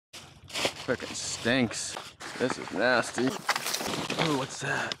Frickin' stinks. This is nasty. Oh, what's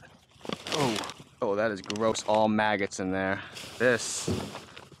that? Oh, that is gross. All maggots in there.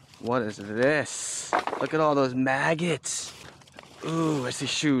 What is this? Look at all those maggots. Ooh, I see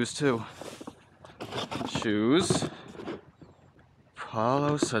shoes too. Shoes.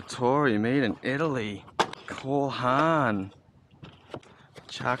 Paolo Sartori, made in Italy. Cole Haan.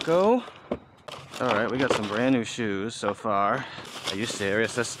 Chaco. Alright, we got some brand new shoes so far. Are you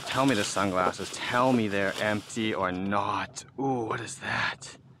serious? Tell me the sunglasses. Tell me they're empty or not. Ooh, what is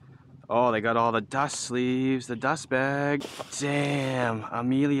that? Oh, they got all the dust sleeves, the dust bag. Damn,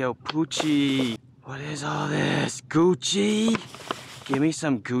 Emilio Pucci. What is all this? Gucci? Give me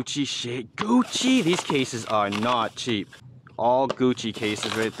some Gucci shit. Gucci? These cases are not cheap. All Gucci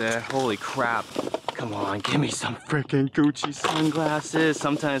cases right there. Holy crap. Come on, give me some freaking Gucci sunglasses.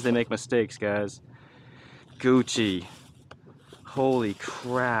 Sometimes they make mistakes, guys. Gucci. Holy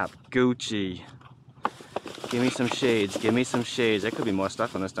crap, Gucci. Give me some shades, give me some shades. There could be more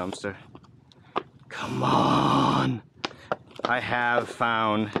stuff in this dumpster. Come on. I have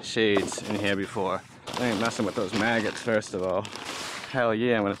found shades in here before. I ain't messing with those maggots, first of all. Hell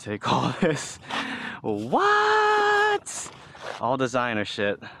yeah, I'm gonna take all this. What? All designer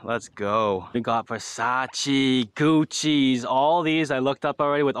shit. Let's go. We got Versace, Gucci's, all these I looked up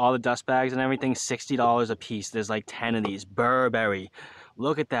already with all the dust bags and everything. $60 a piece. There's like 10 of these. Burberry.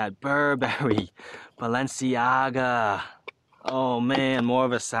 Look at that. Burberry. Balenciaga. Oh man, more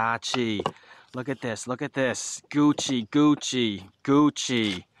Versace. Look at this. Look at this. Gucci, Gucci,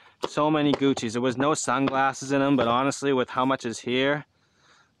 Gucci. So many Gucci's. There was no sunglasses in them, but honestly, with how much is here,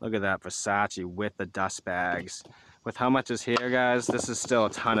 look at that Versace with the dust bags. With how much is here, guys, this is still a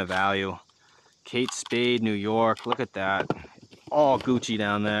ton of value. Kate Spade, New York, look at that. All Gucci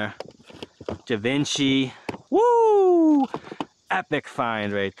down there. Da Vinci, woo! Epic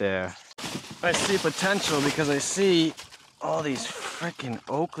find right there. I see potential because I see all these freaking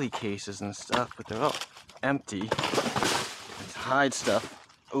Oakley cases and stuff, but they're all empty. Let's hide stuff.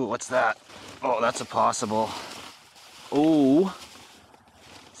 Ooh, what's that? Oh, that's a possible. Ooh.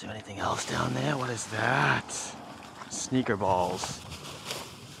 Is there anything else down there? What is that? Sneaker balls.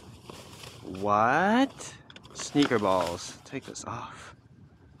 What? Sneaker balls. Take this off.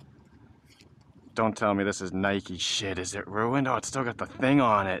 Don't tell me this is Nike shit. Is it ruined? Oh, it's still got the thing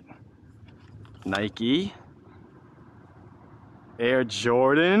on it. Nike. Air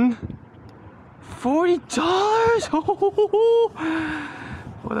Jordan. $40?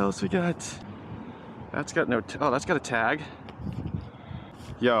 What else we got? That's got no, oh, that's got a tag.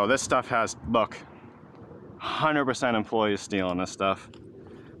 Yo, this stuff has, look. 100% employee is stealing this stuff.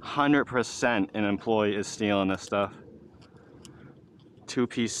 100% an employee is stealing this stuff.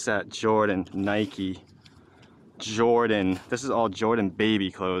 Two-piece set, Jordan, Nike, Jordan. This is all Jordan baby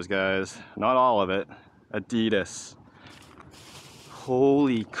clothes, guys. Not all of it. Adidas.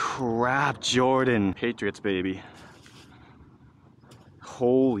 Holy crap, Jordan. Patriots, baby.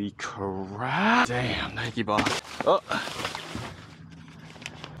 Holy crap. Damn, Nike box. Oh.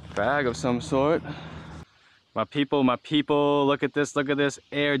 Bag of some sort. My people, look at this,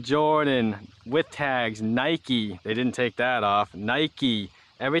 Air Jordan with tags, Nike. They didn't take that off. Nike.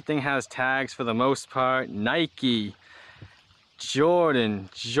 Everything has tags for the most part. Nike. Jordan.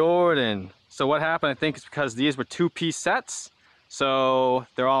 So what happened, I think it's because these were two-piece sets. So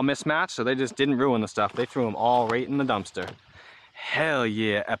they're all mismatched, so they just didn't ruin the stuff. They threw them all right in the dumpster. Hell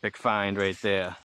yeah, epic find right there.